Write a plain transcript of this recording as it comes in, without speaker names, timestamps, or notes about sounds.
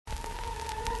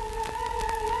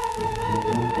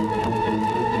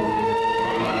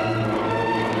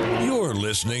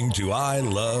listening to I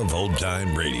Love Old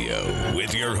Time Radio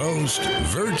with your host,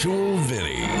 Virtual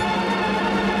Vinny.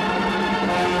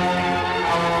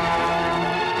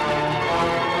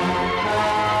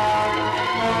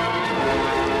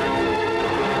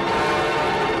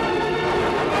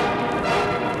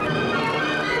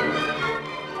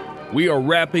 We are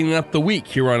wrapping up the week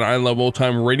here on I Love Old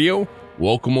Time Radio.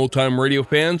 Welcome, Old Time Radio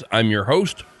fans. I'm your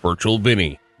host, Virtual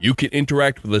Vinny. You can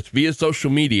interact with us via social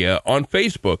media on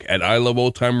Facebook at I Love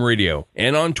Old Time Radio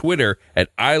and on Twitter at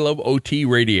I Love OT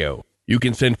Radio. You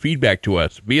can send feedback to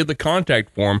us via the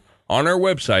contact form on our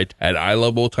website at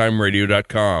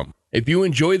iloveoldtimeradio.com. If you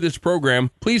enjoy this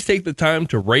program, please take the time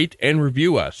to rate and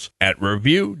review us at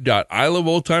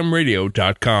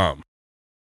review.iloveoldtimeradio.com.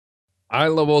 I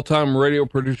Love Old Time Radio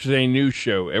produces a news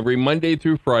show every Monday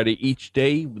through Friday, each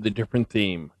day with a different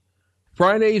theme.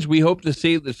 Fridays, we hope to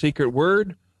say the secret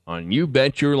word on You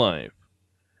Bet Your Life.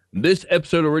 This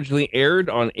episode originally aired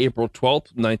on April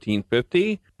 12th,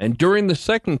 1950, and during the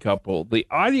second couple, the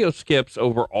audio skips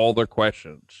over all their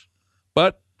questions.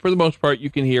 But for the most part, you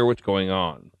can hear what's going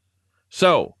on.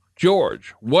 So,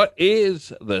 George, what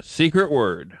is the secret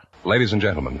word? Ladies and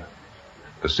gentlemen,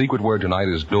 the secret word tonight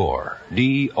is door.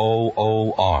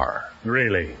 D-O-O-R.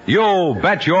 Really? You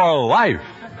bet your life!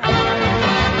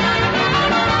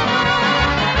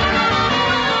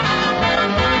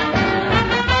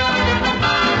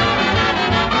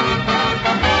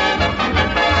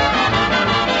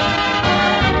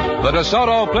 The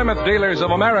DeSoto Plymouth Dealers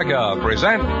of America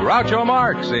present Groucho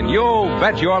Marx in You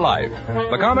Bet Your Life,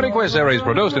 the comedy quiz series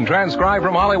produced and transcribed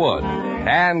from Hollywood.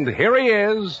 And here he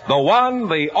is, the one,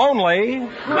 the only...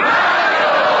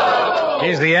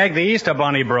 He's the egg the Easter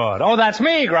Bunny brought. Oh, that's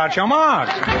me, Groucho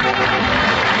Marx.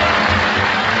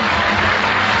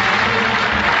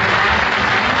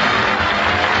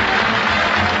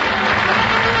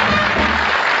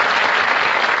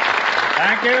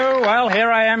 Thank you. Well,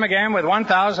 here I am again with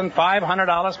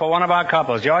 $1,500 for one of our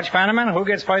couples. George Fenneman, who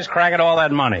gets first crack at all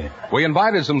that money? We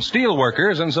invited some steel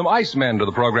workers and some icemen to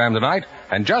the program tonight,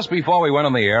 and just before we went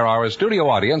on the air, our studio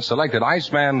audience selected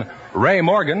Iceman Ray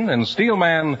Morgan and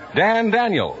Steelman Dan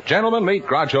Daniel. Gentlemen, meet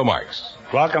Groucho Marx.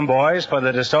 Welcome, boys, for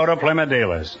the DeSoto Plymouth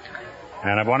Dealers.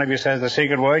 And if one of you says the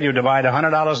secret word, you divide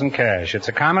 $100 in cash. It's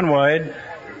a common word,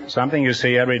 something you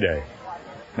see every day.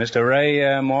 Mr.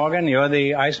 Ray Morgan, you're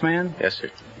the Iceman? Yes,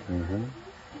 sir. Mm-hmm.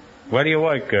 Where do you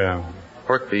work?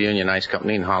 Work for the Union Ice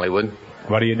Company in Hollywood.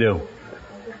 What do you do?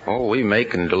 Oh, we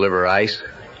make and deliver ice.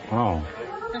 Oh.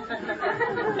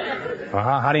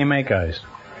 Well, how do you make ice?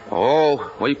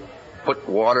 Oh, we put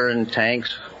water in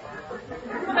tanks.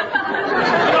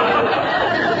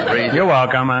 You're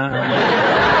welcome,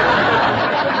 huh?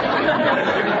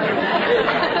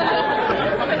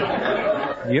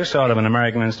 You're sort of an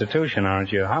American institution,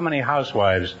 aren't you? How many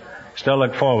housewives still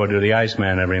look forward to the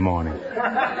Iceman every morning?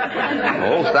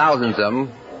 Oh, thousands of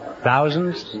them.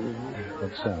 Thousands?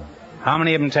 What's so? How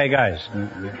many of them take ice?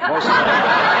 Most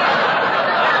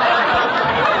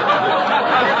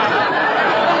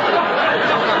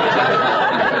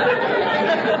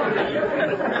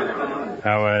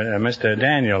Mr.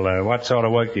 Daniel, what sort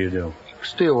of work do you do?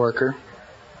 Steel worker.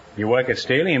 You work at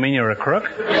steel? You mean you're a crook?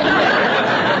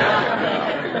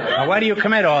 Why do you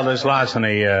commit all this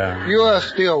larceny? U.S.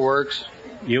 Steel Works.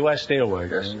 U.S. Steel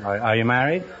Works. Yes. Are you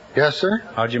married? Yes, sir.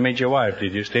 How'd you meet your wife?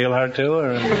 Did you steal her, too?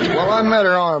 Or? Well, I met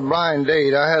her on a blind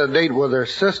date. I had a date with her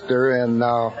sister, and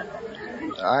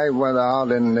I went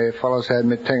out, and the fellows had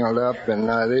me tingled up, and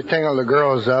they tingled the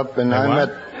girls up, and they tingled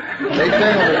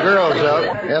the girls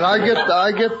up, and I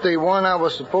get the one I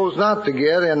was supposed not to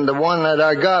get, and the one that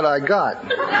I got.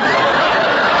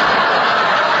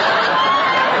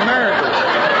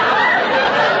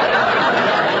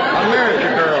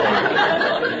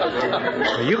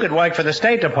 You could work for the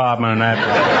State Department.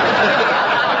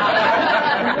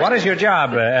 What is your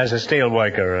job as a steel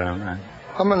worker?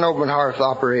 I'm an open hearth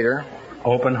operator.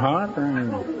 Open hearth?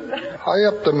 I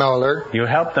up the melter. You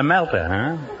help the melter,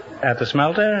 huh? At the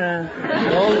smelter?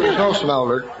 No, there's no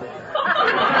smelter.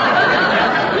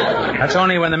 That's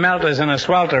only when the melter's in a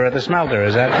swelter at the smelter,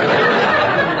 is that?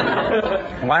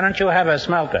 Why don't you have a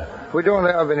smelter? We don't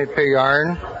have any pig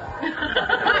iron.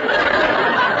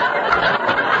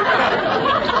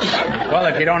 Well,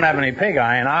 if you don't have any pig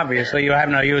iron, obviously you have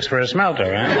no use for a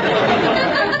smelter,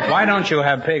 huh? Why don't you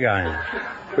have pig iron?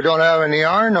 We don't have any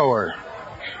iron ore.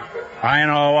 Iron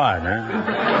ore what, huh?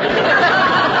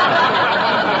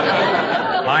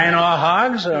 Iron ore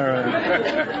hogs, or...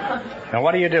 Now,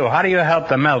 what do you do? How do you help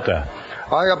the melter?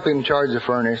 I up in charge of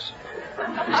furnace.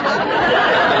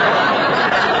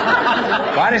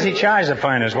 Why does he charge the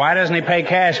furnace? Why doesn't he pay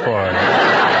cash for it?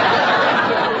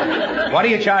 What do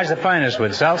you charge the finest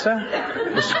with, Seltzer?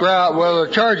 The scrap, well,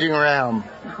 the charging ram.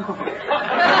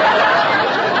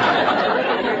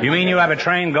 You mean you have a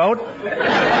trained goat?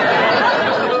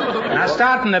 Now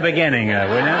start from the beginning,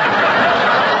 will you?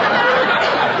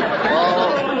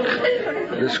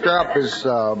 Well, the scrap is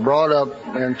brought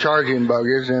up in charging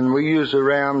buggies, and we use the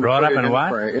ram. Brought up in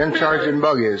what? In charging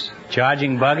buggies.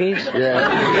 Charging buggies?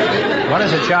 Yeah. What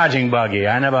is a charging buggy?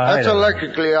 I never heard of it. That's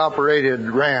electrically operated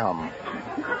ram.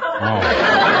 Oh.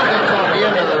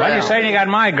 Well, you saying you got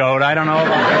my goat. I don't know about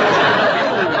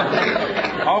that.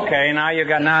 Okay, now you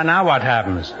got... Now what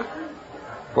happens?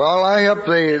 Well,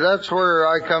 that's where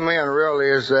I come in,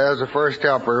 really, as a first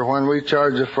helper. When we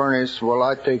charge the furnace, well,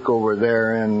 I take over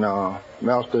there and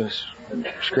melt the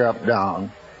scrap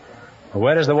down.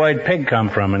 Where does the word pig come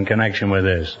from in connection with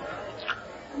this?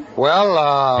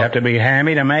 Well, You have to be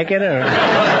hammy to make it, or...?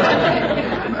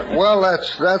 Well,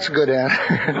 that's a good answer.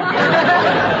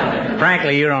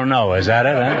 Frankly, you don't know, is that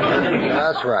it,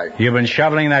 huh? That's right. You've been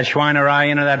shoveling that Schweinerei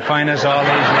into that finest all these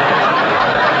years?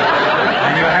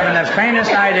 And you're having the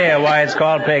faintest idea why it's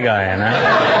called pig iron, huh?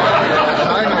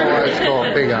 I know why it's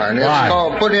called pig iron. It's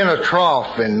called put in a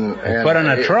trough and put in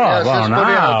a trough? Yes, Oh, it's no. put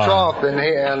in a trough and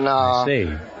I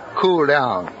see. Cool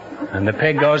down. And the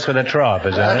pig goes for the trough,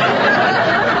 is that it?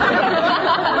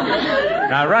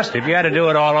 Now, Rusty, if you had to do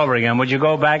it all over again, would you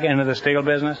go back into the steel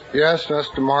business? Yes,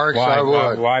 Mr. Marks, Why? I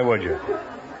would. Why would you?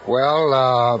 Well,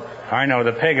 I know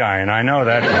the pig iron. I know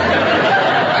that.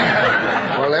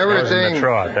 well, Goes in everything. the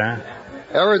trough, huh?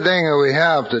 Everything that we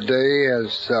have today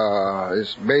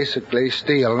is basically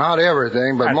steel. Not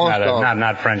everything, but most of it.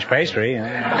 Not French pastry.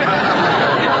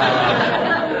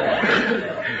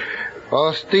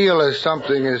 Well, steel is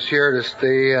something that's here to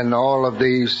stay, and all of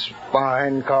these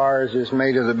fine cars is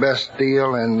made of the best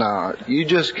steel, and you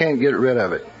just can't get rid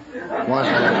of it.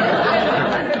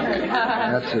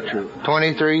 That's the truth.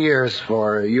 23 years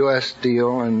for U.S.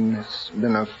 Steel, and it's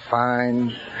been a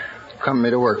fine company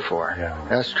to work for. Yeah.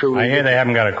 That's true. I hear they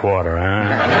haven't got a quarter, huh?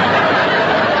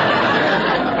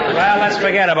 Well, let's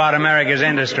forget about America's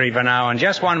industry for now. In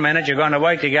just 1 minute, you're going to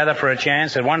work together for a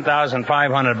chance at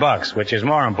 $1,500, which is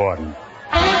more important.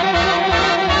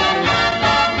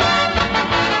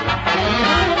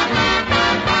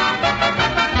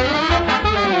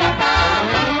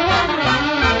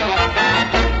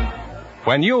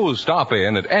 When you stop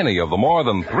in at any of the more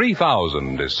than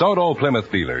 3,000 DeSoto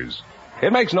Plymouth dealers,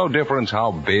 it makes no difference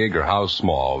how big or how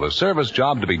small the service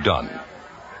job to be done.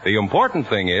 The important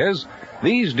thing is,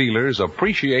 these dealers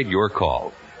appreciate your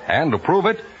call. And to prove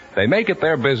it, they make it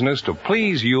their business to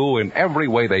please you in every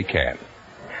way they can.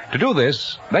 To do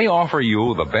this, they offer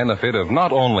you the benefit of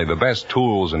not only the best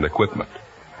tools and equipment,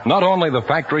 not only the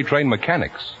factory-trained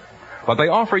mechanics, but they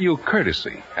offer you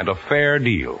courtesy and a fair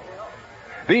deal.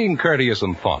 Being courteous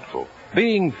and thoughtful,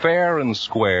 being fair and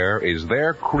square is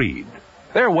their creed,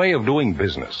 their way of doing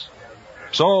business.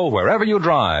 So, wherever you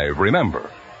drive, remember,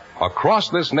 across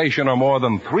this nation are more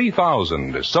than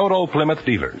 3,000 DeSoto Plymouth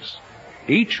dealers,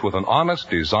 each with an honest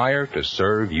desire to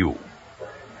serve you.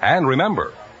 And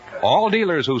remember, all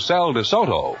dealers who sell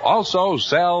DeSoto also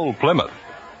sell Plymouth.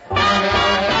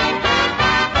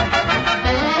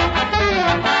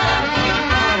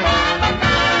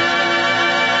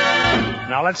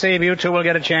 Now, let's see if you two will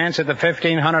get a chance at the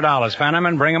 $1,500.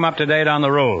 Fenneman, bring them up to date on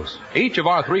the rules. Each of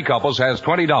our three couples has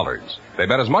 $20. They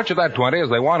bet as much of that 20 as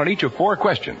they want on each of 4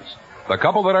 questions. The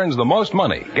couple that earns the most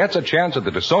money gets a chance at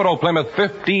the DeSoto Plymouth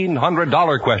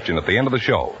 $1,500 question at the end of the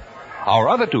show. Our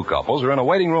other 2 couples are in a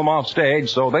waiting room off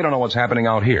stage, so they don't know what's happening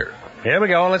out here. Here we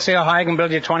go. Let's see how high I can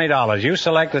build you $20. You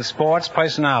selected sports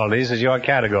personalities as your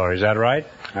category. Is that right?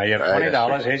 Now, you have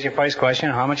 $20. Here's your first question.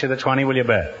 How much of the 20 will you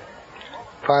bet?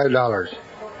 $5.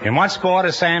 In what sport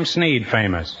is Sam Snead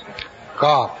famous?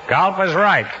 Golf. Golf is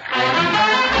right.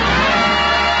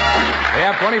 They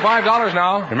have $25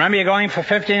 now. Remember, you're going for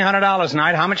 $1,500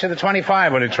 tonight. How much of the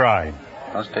 25 will you try?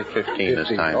 Let's take 15 this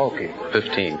time. Okay.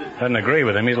 15. Doesn't agree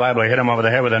with him. He's liable to hit him over the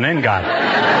head with an ingot.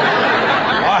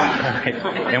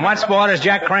 In what sport is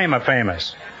Jack Kramer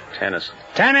famous? Tennis.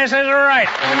 Tennis is right.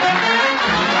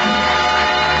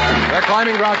 They're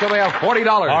climbing, Groucho. They have $40.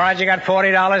 All right, you got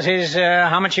 $40. Here's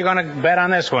how much you going to bet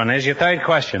on this one? Here's your third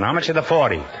question. How much of the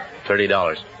 40?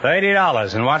 $30.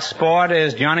 $30. In what sport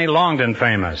is Johnny Longden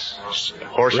famous?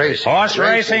 Horse racing. Horse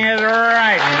racing is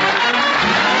right.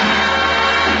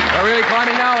 They're really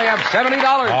climbing now. They have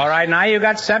 $70. All right, now you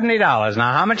got $70.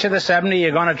 Now, how much of the 70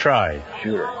 you going to try?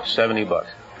 Sure. $70.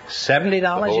 $70 The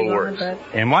whole you going works. to bet?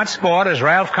 In what sport is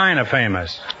Ralph Kiner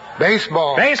famous?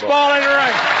 Baseball. Baseball is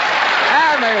right.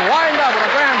 And they wind up with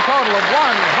a grand total of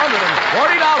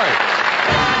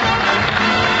 $140.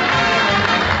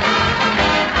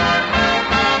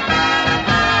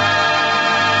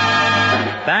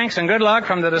 Thanks and good luck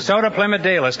from the DeSoto Plymouth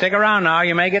dealer. Stick around now.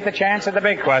 You may get the chance at the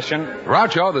big question.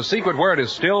 Groucho, the secret word is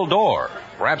still door.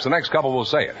 Perhaps the next couple will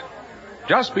say it.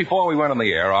 Just before we went on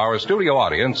the air, our studio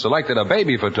audience selected a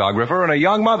baby photographer and a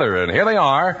young mother, and here they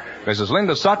are, Mrs.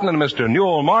 Linda Sutton and Mr.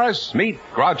 Newell Morris. Meet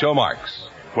Groucho Marx.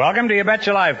 Welcome to You Bet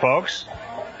Your Life, folks.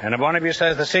 And if one of you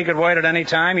says the secret word at any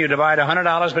time, you divide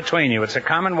 $100 between you. It's a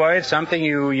common word, something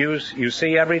you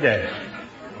see every day.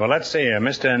 Well, let's see.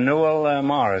 Mr. Newell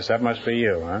Morris, that must be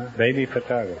you, huh? Baby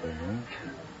photographer, huh?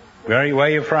 Where are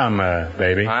you from,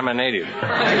 baby? I'm a native.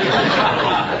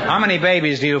 How many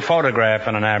babies do you photograph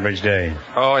on an average day?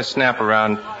 Oh, I snap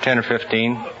around 10 or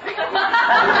 15. You go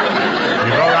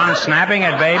around snapping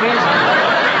at babies?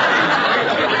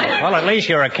 Well, at least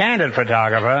you're a candid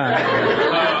photographer.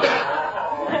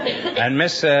 And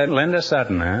Miss Linda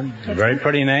Sutton, huh? A very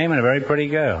pretty name and a very pretty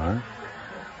girl, huh?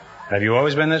 Have you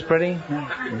always been this pretty?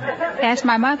 Ask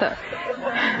my mother.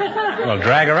 Well,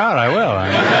 drag her out, I will.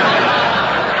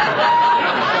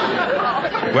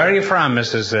 Where are you from,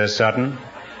 Mrs. Sutton?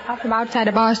 I'm from outside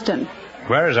of Boston.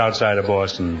 Where is outside of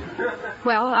Boston?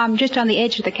 Well, I'm just on the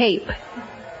edge of the Cape. Well,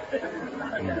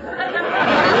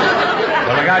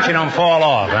 I got you don't fall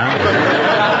off, huh?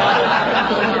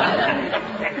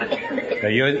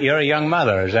 You're a young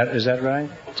mother, is that right?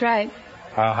 That's right.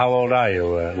 How old are you,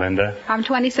 Linda? I'm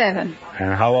 27.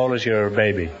 And how old is your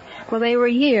baby? Well, they were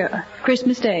here,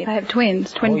 Christmas Day. I have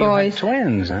twins, twin boys. You have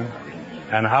twins, huh?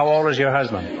 And how old is your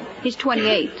husband? He's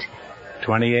 28.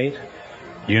 28?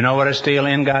 You know what a steel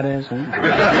ingot is? Huh?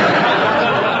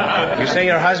 You say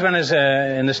your husband is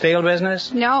in the steel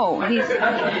business? No, he's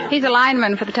a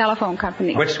lineman for the telephone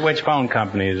company. Which phone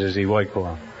company does he work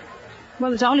for? Well,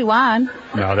 there's only one.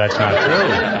 No, that's not true.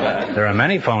 There are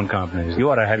many phone companies. You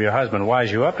ought to have your husband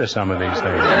wise you up to some of these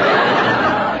things.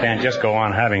 Can't just go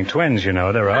on having twins, you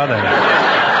know. There are other...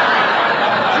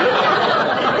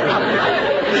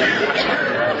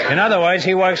 In other words,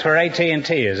 he works for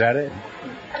AT&T, is that it?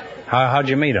 How'd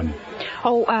you meet him?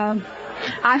 Oh,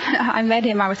 I met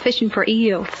him. I was fishing for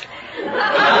eels. And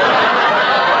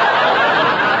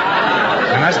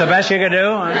that's the best you could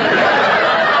do?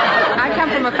 I come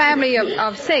from a family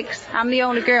of 6. I'm the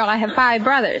only girl. I have 5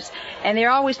 brothers. And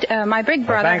they're always, my big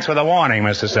brother... Well, thanks for the warning,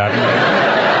 Mr. Sutton.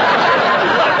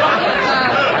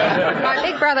 My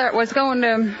big brother was going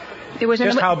to... It was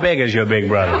Just how big is your big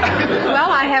brother?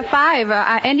 Well, I have 5.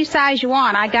 Any size you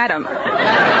want, I got them.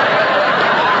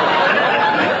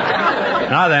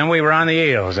 Now then, we were on the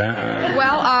eels, huh?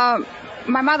 Well,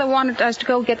 my mother wanted us to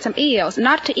go get some eels,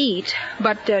 not to eat,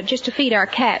 but just to feed our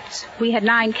cats. We had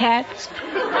 9 cats.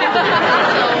 9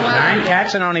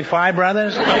 cats and only 5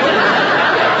 brothers?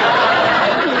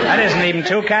 That isn't even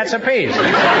 2 cats apiece.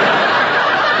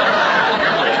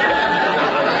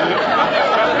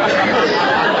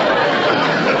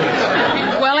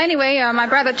 Well, anyway, my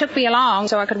brother took me along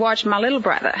so I could watch my little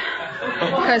brother.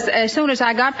 Because as soon as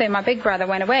I got there, my big brother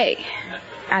went away.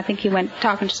 I think he went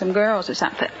talking to some girls or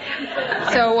something.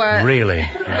 So, Really?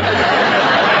 Then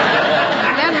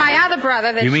my other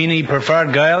brother... You mean he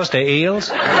preferred girls to eels?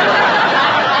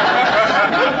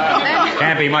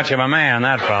 Can't be much of a man,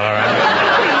 that fella,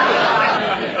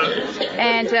 right?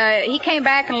 And he came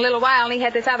back in a little while, and he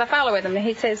had this other fellow with him. And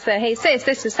he says, hey, sis,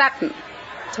 this is Sutton.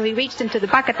 So he reached into the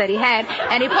bucket that he had,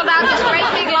 and he pulled out this great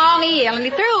big long eel, and he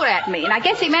threw it at me. And I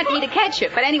guess he meant me to catch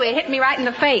it, but anyway, it hit me right in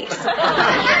the face.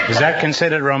 Is that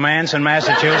considered romance in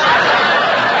Massachusetts?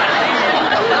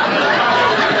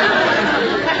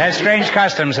 Has strange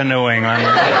customs in New England.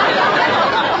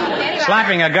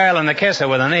 Slapping a girl in the kisser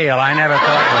with an eel, I never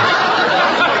thought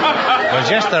was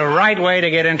just the right way to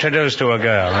get introduced to a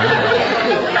girl.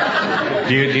 Huh?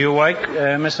 Do you work,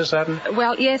 Mrs. Sutton?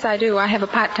 Well, yes, I do. I have a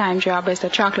part-time job as a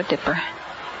chocolate dipper.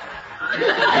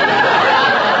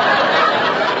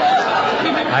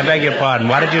 I beg your pardon.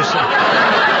 What did you say?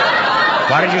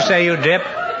 What did you say you dip?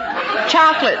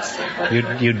 Chocolates.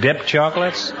 You dip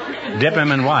chocolates? Dip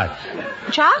them in what?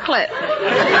 Chocolate.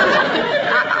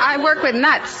 I work with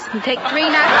nuts. You take 3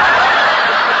 nuts.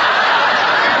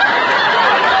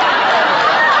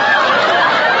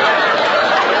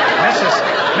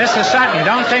 Mrs. Sutton,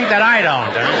 don't think that I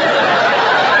don't. Huh?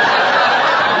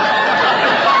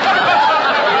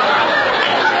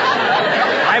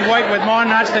 I've worked with more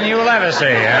nuts than you'll ever see.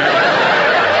 Huh?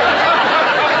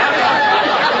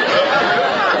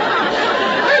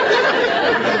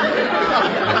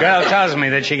 The girl tells me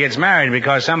that she gets married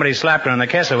because somebody slapped her in the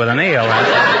kisser with an eel.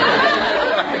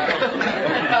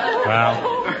 Well,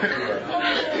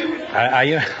 are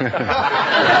you...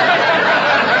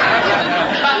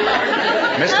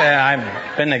 Mister, I've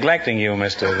been neglecting you,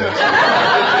 Mister.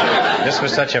 This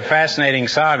was such a fascinating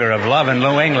saga of love in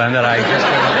New England that I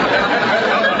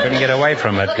just couldn't get away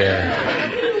from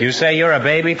it. You say you're a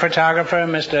baby photographer,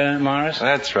 Mr. Morris?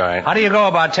 That's right. How do you go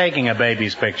about taking a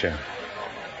baby's picture?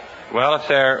 Well, if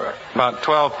they're about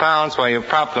 12 pounds, well, you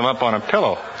prop them up on a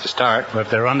pillow to start. Well, if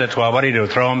they're under 12, what do?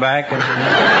 Throw them back?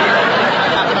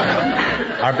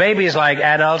 Are babies like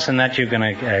adults in that you can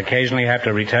occasionally have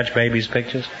to retouch babies'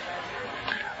 pictures?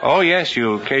 Oh, yes,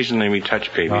 you occasionally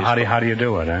retouch babies. Well, how do you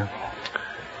do it, huh?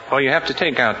 Well, you have to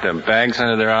take out the bags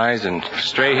under their eyes and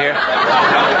straight hair.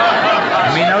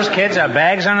 You mean those kids have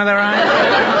bags under their eyes?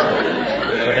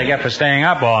 That's what they get for staying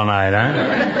up all night,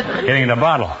 huh? Getting the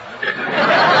bottle.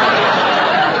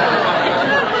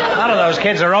 A lot of those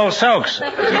kids are old soaks.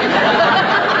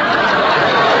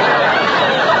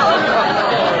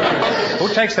 Who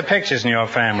takes the pictures in your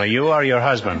family, you or your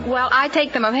husband? Well, I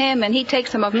take them of him, and he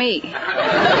takes them of me. Well,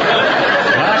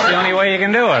 that's the only way you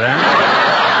can do it, huh?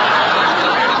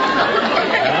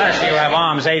 Unless you have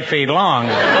arms 8 feet long.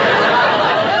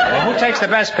 Well, who takes the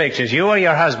best pictures, you or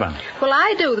your husband? Well,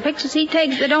 I do. The pictures he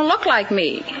takes, they don't look like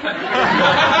me. What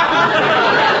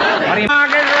do you... Mark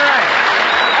is right.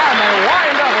 And they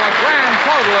wind up a grand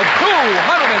total of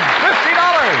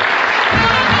 $250.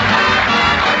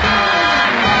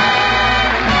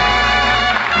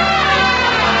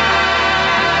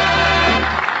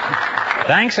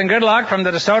 Thanks and good luck from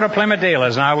the DeSoto Plymouth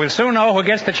dealers. Now, we'll soon know who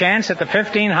gets the chance at the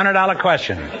 $1,500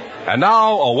 question. And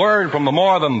now, a word from the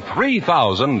more than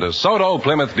 3,000 DeSoto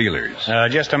Plymouth dealers.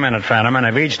 Just a minute, Fenneman.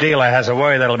 If each dealer has a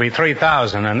word, that'll be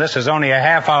 3,000, and this is only a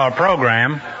half-hour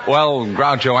program. Well,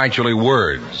 Groucho, actually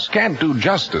words can't do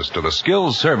justice to the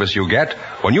skilled service you get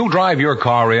when you drive your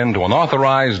car into an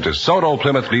authorized DeSoto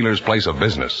Plymouth dealer's place of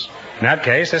business. In that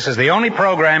case, this is the only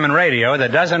program in radio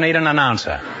that doesn't need an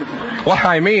announcer. What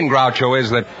I mean, Groucho, is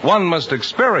that one must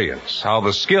experience how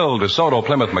the skilled DeSoto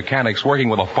Plymouth mechanics working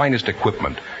with the finest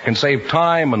equipment can save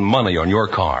time and money on your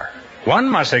car. One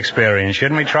must experience.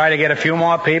 Shouldn't we try to get a few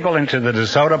more people into the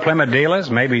DeSoto Plymouth dealers?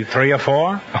 Maybe 3 or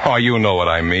 4? Oh, you know what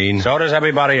I mean. So does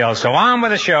everybody else. So on with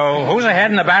the show. Who's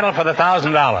ahead in the battle for the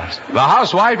 $1,000? The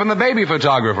housewife and the baby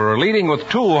photographer are leading with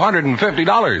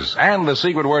 $250, and the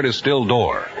secret word is still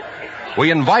door. We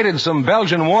invited some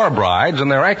Belgian war brides and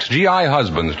their ex-GI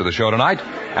husbands to the show tonight,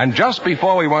 and just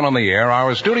before we went on the air,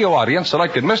 our studio audience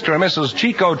selected Mr. and Mrs.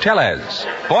 Chico Tellez.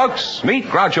 Folks, meet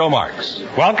Groucho Marx.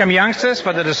 Welcome, youngsters,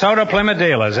 for the DeSoto Plymouth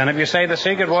dealers. And if you say the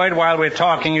secret word while we're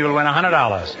talking, you'll win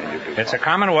 $100. It's a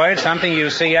common word, something you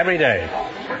see every day.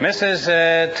 Mrs.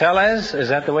 Tellez, is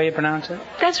that the way you pronounce it?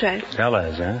 That's right.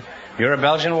 Tellez, huh? You're a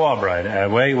Belgian war bride.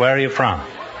 Where are you from?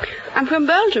 I'm from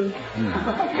Belgium.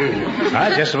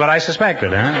 That's just what I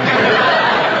suspected, huh?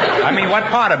 I mean, what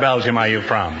part of Belgium are you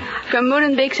from? From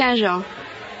Molenbeek-Saint-Jean.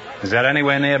 Is that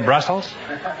anywhere near Brussels?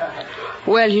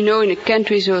 Well, you know, in a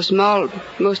country so small,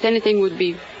 most anything would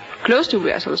be close to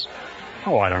Brussels.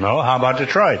 Oh, I don't know. How about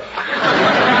Detroit?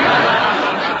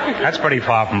 That's pretty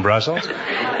far from Brussels.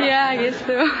 Yeah, I guess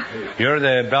so. You're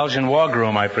the Belgian war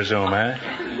groom, I presume, eh?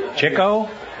 Chico?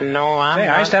 No, I'm Hey,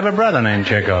 not. I used to have a brother named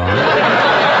Chico.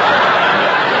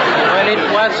 Well,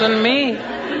 it wasn't me.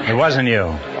 It wasn't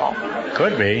you.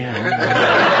 Could be.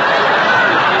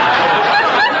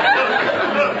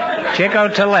 Chico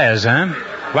Tellez, huh?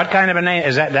 What kind of a name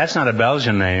is that? That's not a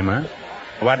Belgian name, huh?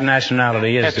 What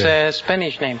nationality is It's it? a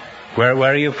Spanish name. Where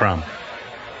are you from?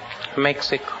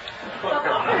 Mexico.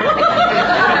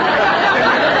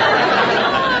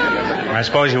 I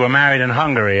suppose you were married in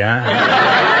Hungary, huh?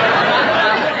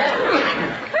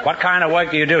 What kind of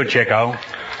work do you do, Chico?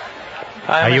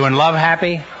 Are you in love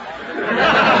happy?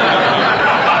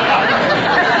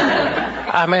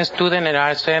 I'm a student at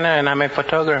Art Center, and I'm a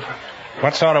photographer.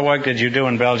 What sort of work did you do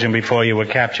in Belgium before you were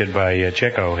captured by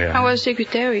Chico here? I was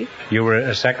secretary. You were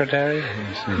a secretary?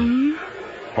 Mm-hmm.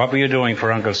 What were you doing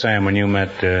for Uncle Sam when you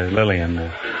met Lillian?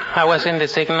 I was in the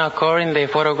Signal Corps in the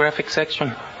photographic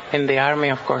section. In the Army,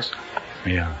 of course.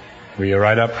 Yeah. Were you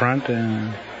right up front?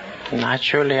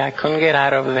 Naturally, I couldn't get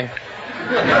out of there.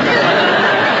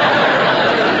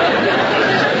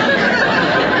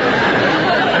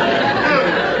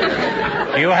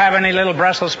 Do you have any little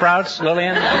Brussels sprouts,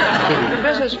 Lillian?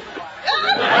 Brussels.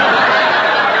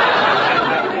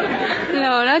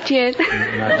 No, not yet.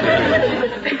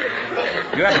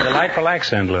 You have a delightful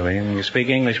accent, Lillian. You speak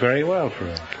English very well for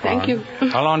a Thank you.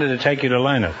 How long did it take you to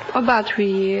learn it? About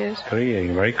 3 years. 3 years.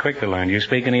 You're very quick to learn. Do you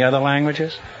speak any other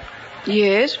languages?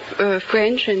 Yes,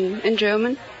 French and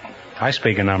German. I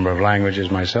speak a number of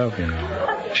languages myself, you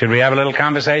know. Should we have a little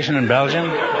conversation in Belgian?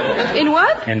 In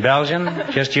what? In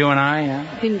Belgian? Just you and I,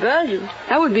 yeah? In Belgium.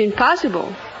 That would be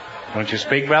impossible. Don't you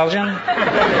speak Belgian?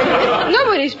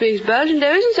 Nobody speaks Belgian.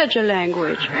 There isn't such a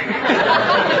language.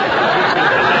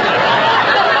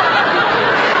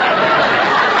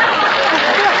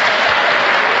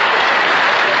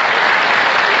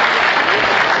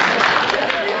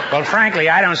 Well, frankly,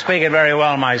 I don't speak it very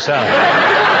well myself.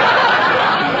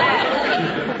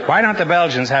 Why don't the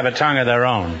Belgians have a tongue of their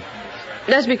own?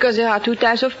 That's because there are two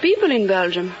types of people in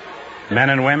Belgium. Men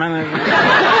and women?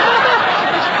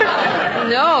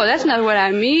 No, that's not what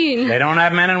I mean. They don't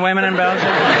have men and women in Belgium?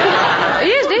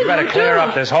 Yes, they do. You better clear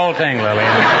up this whole thing,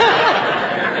 Lillian.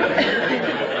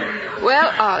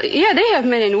 Well, yeah, they have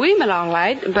men and women, all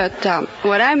right. But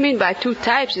what I mean by two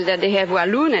types is that they have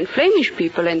Walloon and Flemish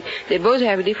people, and they both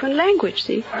have a different language,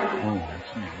 see? Oh,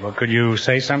 well, could you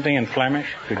say something in Flemish?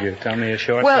 Could you tell me a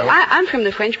short Well, joke? I'm from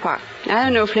the French part. I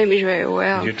don't know Flemish very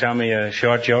well. Could you tell me a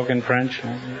short joke in French?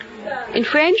 In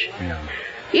French? Yeah.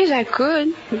 Yes, I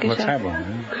could. Let's have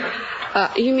one.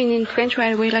 You mean in French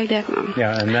right away like that, Mom?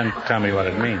 Yeah, and then tell me what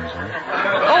it means. Huh?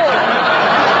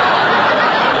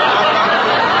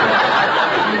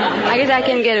 I guess I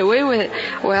can get away with it.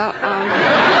 Well,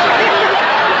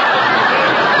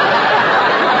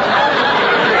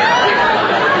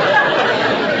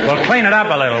 Well, clean it up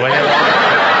a little, will you?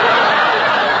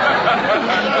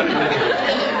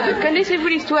 Connaissez-vous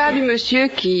l'histoire du monsieur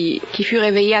qui fut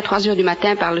réveillé à 3 heures du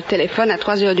matin par le téléphone à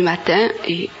 3 heures du matin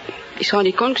et il se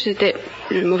rendit compte que c'était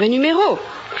le mauvais numéro.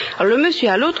 Alors le monsieur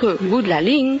à l'autre bout de la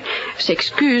ligne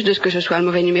s'excuse de ce que ce soit le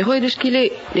mauvais numéro et de ce qu'il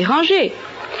est dérangé.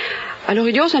 Alors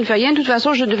il dit, oh, ça ne fait rien, de toute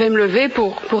façon je devais me lever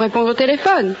pour répondre au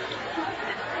téléphone.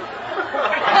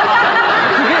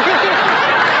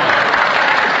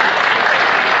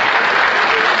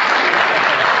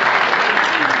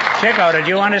 Chico, did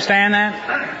you understand that?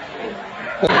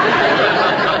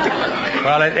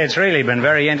 Well, it's really been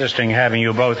very interesting having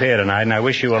you both here tonight, and I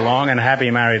wish you a long and happy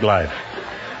married life.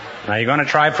 Now, you're going to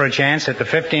try for a chance at the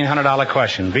 $1,500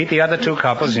 question. Beat the other two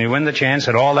couples, and you win the chance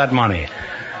at all that money.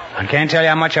 I can't tell you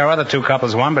how much our other two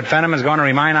couples won, but Fenham is going to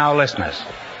remind our listeners.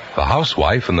 The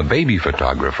housewife and the baby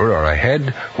photographer are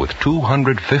ahead with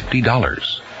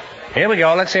 $250. Here we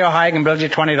go. Let's see how high I can build you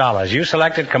 $20. You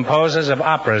selected composers of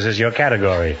operas as your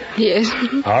category. Yes.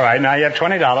 All right, now you have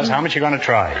 $20. How much are you going to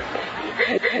try?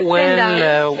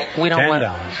 Well, we don't want...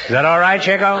 $10. Is that all right,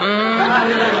 Chico?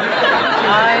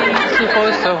 I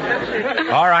suppose so.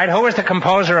 All right, who is the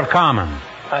composer of Carmen?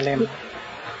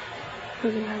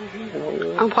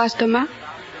 Ambroise Thomas?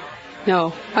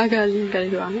 No, I got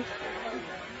it wrong.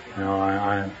 No,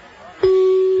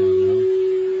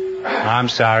 I'm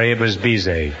sorry, it was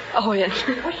Bizet. Oh, yes.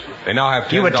 They now have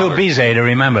 $10. You were too busy to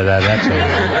remember that, that's all.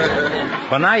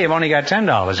 Well, now you've only got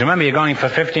 $10. Remember, you're going for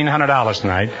 $1,500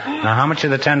 tonight. Now, how much of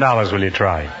the $10 will you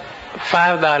try?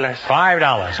 $5.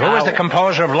 $5. Who was the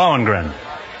composer of Lohengrin?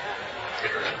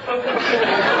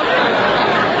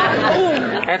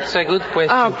 That's a good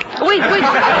question. Wait. Can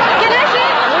I say?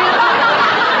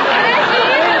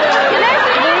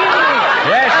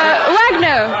 Yes.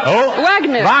 Wagner. Oh?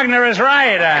 Wagner. Wagner is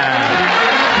right.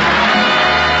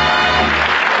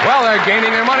 Well, they're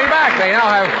gaining their money back. They now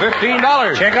have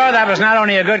 $15. Chico, that was not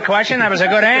only a good question, that was a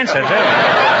good answer, too. All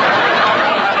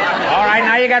right,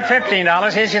 now you got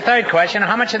 $15. Here's your third question.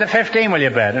 How much of the 15 will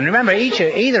you bet? And remember,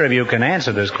 either of you can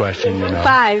answer this question, you know.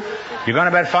 5. You're going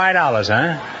to bet $5,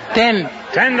 huh? 10.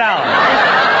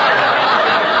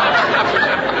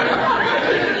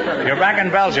 $10. You're back in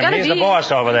Belgium. He's the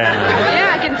boss over there.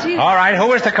 Yeah, I can see. All right, who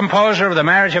was the composer of The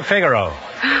Marriage of Figaro?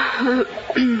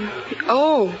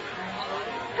 Oh.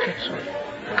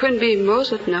 Couldn't be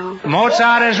Mozart, no.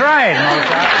 Mozart is right.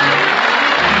 Mozart.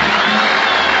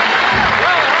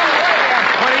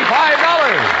 $25. All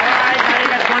right, now you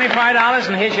got $25,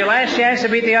 and here's your last chance to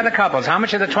beat the other couples. How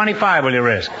much of the 25 will you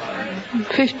risk?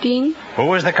 15. Who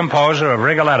was the composer of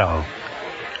Rigoletto?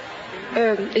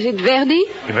 Is it Verdi?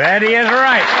 Verdi is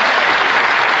right.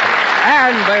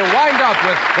 And they wind up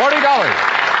with $40.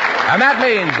 And that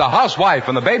means the housewife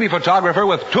and the baby photographer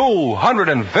with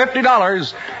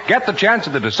 $250 get the chance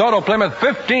at the DeSoto Plymouth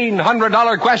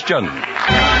 $1,500 question.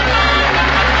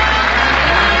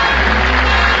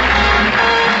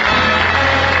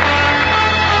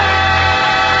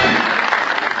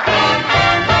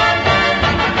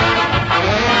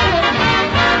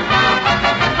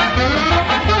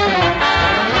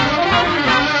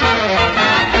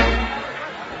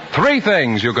 Three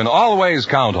things you can always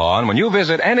count on when you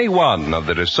visit any one of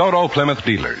the DeSoto Plymouth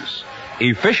dealers.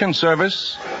 Efficient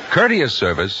service, courteous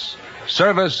service,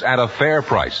 service at a fair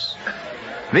price.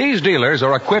 These dealers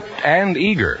are equipped and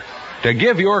eager to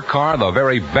give your car the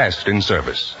very best in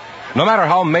service, no matter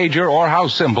how major or how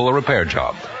simple a repair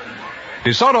job.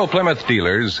 DeSoto Plymouth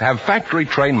dealers have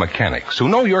factory-trained mechanics who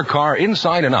know your car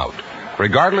inside and out,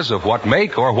 regardless of what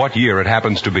make or what year it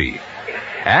happens to be.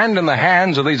 And in the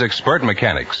hands of these expert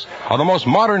mechanics are the most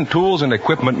modern tools and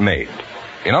equipment made.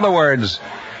 In other words,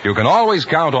 you can always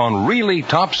count on really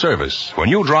top service when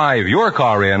you drive your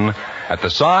car in at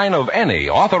the sign of any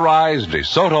authorized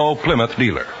DeSoto Plymouth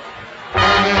dealer.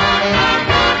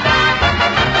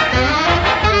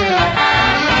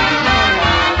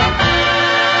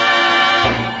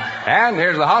 And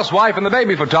here's the housewife and the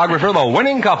baby photographer, the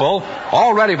winning couple,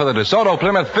 all ready for the DeSoto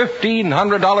Plymouth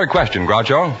 $1,500 question,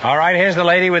 Groucho. All right, here's the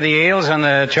lady with the eels and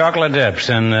the chocolate dips,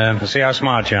 and we'll see how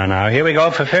smart you are now. Here we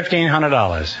go for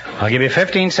 $1,500. I'll give you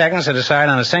 15 seconds to decide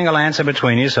on a single answer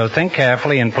between you, so think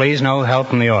carefully and please no help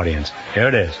from the audience. Here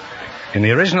it is. In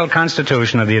the original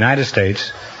Constitution of the United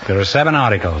States, there are 7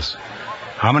 articles.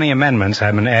 How many amendments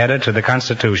have been added to the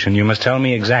Constitution? You must tell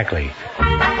me exactly.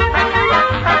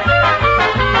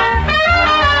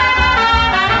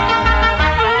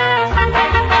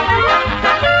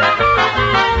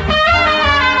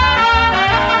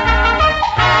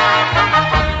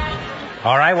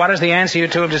 All right, what is the answer you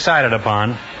two have decided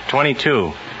upon?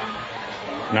 22.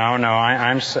 No,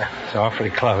 I'm it's awfully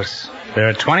close. There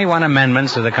are 21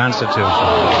 amendments to the Constitution.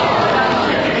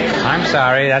 I'm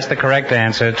sorry, that's the correct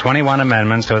answer, 21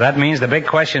 amendments. So that means the big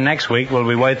question next week will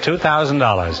be worth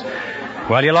 $2,000.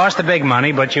 Well, you lost the big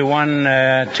money, but you won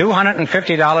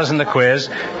 $250 in the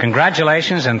quiz.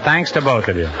 Congratulations and thanks to both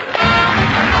of you.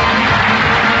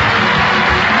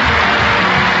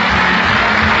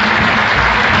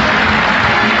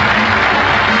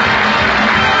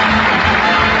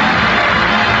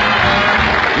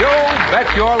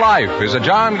 Bet Your Life is a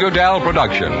John Goodell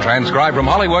production, transcribed from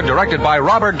Hollywood, directed by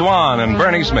Robert Dwan and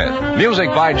Bernie Smith. Music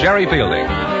by Jerry Fielding.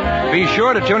 Be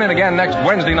sure to tune in again next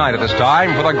Wednesday night at this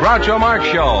time for the Groucho Marx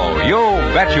Show, You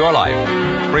Bet Your Life.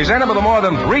 Presented by the more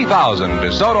than 3,000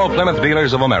 DeSoto Plymouth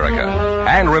dealers of America.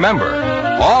 And remember,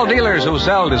 all dealers who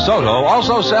sell DeSoto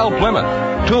also sell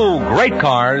Plymouth. 2 great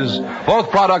cars,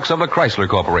 both products of the Chrysler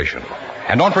Corporation.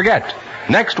 And don't forget,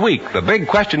 next week the big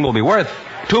question will be worth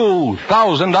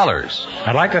 $2,000.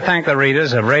 I'd like to thank the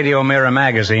readers of Radio Mirror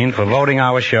Magazine for voting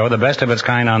our show the best of its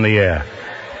kind on the air.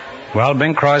 Well,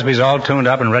 Bing Crosby's all tuned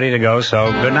up and ready to go,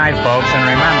 so good night, folks, and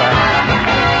remember,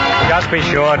 just be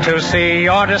sure to see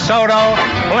your DeSoto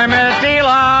Plymouth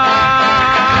dealer.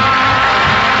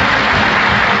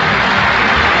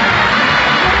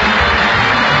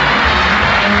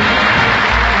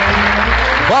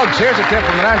 Folks, here's a tip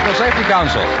from the National Safety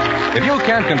Council. If you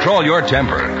can't control your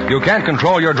temper, you can't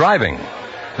control your driving.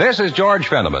 This is George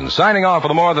Fenneman signing off for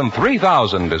the more than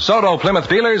 3,000 DeSoto Plymouth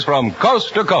dealers from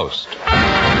coast to coast.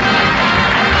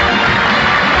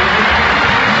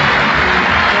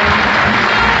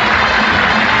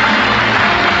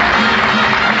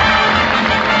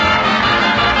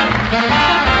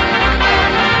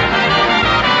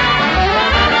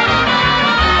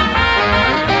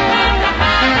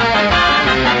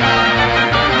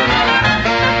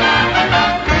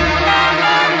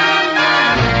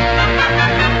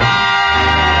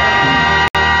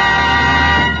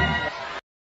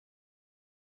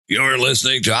 You're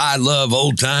listening to I Love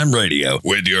Old Time Radio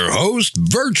with your host,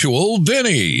 Virtual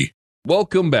Vinny.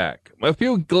 Welcome back. A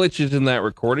few glitches in that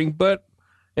recording, but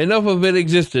enough of it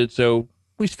existed, so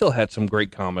we still had some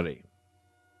great comedy.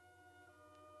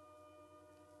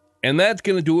 And that's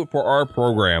going to do it for our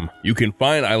program. You can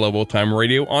find I Love Old Time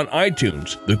Radio on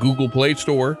iTunes, the Google Play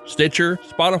Store, Stitcher,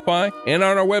 Spotify, and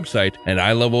on our website at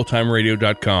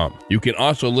iloveoldtimeradio.com. You can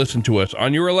also listen to us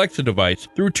on your Alexa device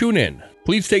through TuneIn.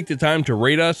 Please take the time to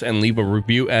rate us and leave a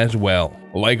review as well.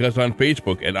 Like us on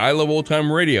Facebook at I Love Old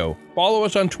Time Radio. Follow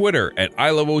us on Twitter at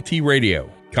I Love OT Radio.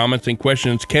 Comments and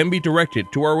questions can be directed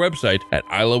to our website at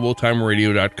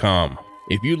iloveoldtimeradio.com.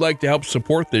 If you'd like to help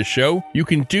support this show, you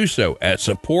can do so at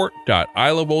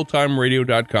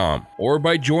support.iloveoldtimeradio.com or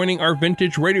by joining our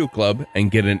Vintage Radio Club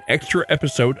and get an extra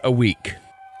episode a week.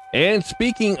 And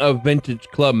speaking of Vintage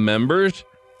Club members,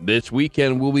 this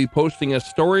weekend we'll be posting a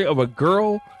story of a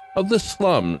girl of the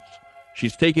slums.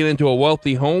 She's taken into a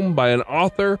wealthy home by an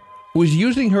author who is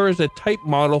using her as a type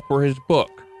model for his book,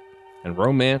 and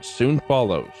romance soon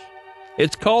follows.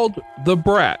 It's called The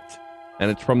Brat,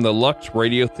 and it's from the Lux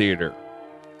Radio Theater.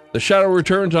 The Shadow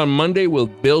returns on Monday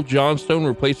with Bill Johnstone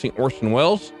replacing Orson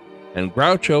Welles, and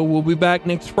Groucho will be back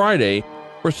next Friday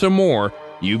for some more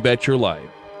You Bet Your Life.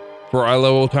 For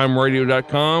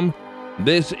iloveoldtimeradio.com,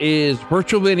 this is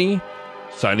Virtual Vinny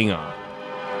signing off.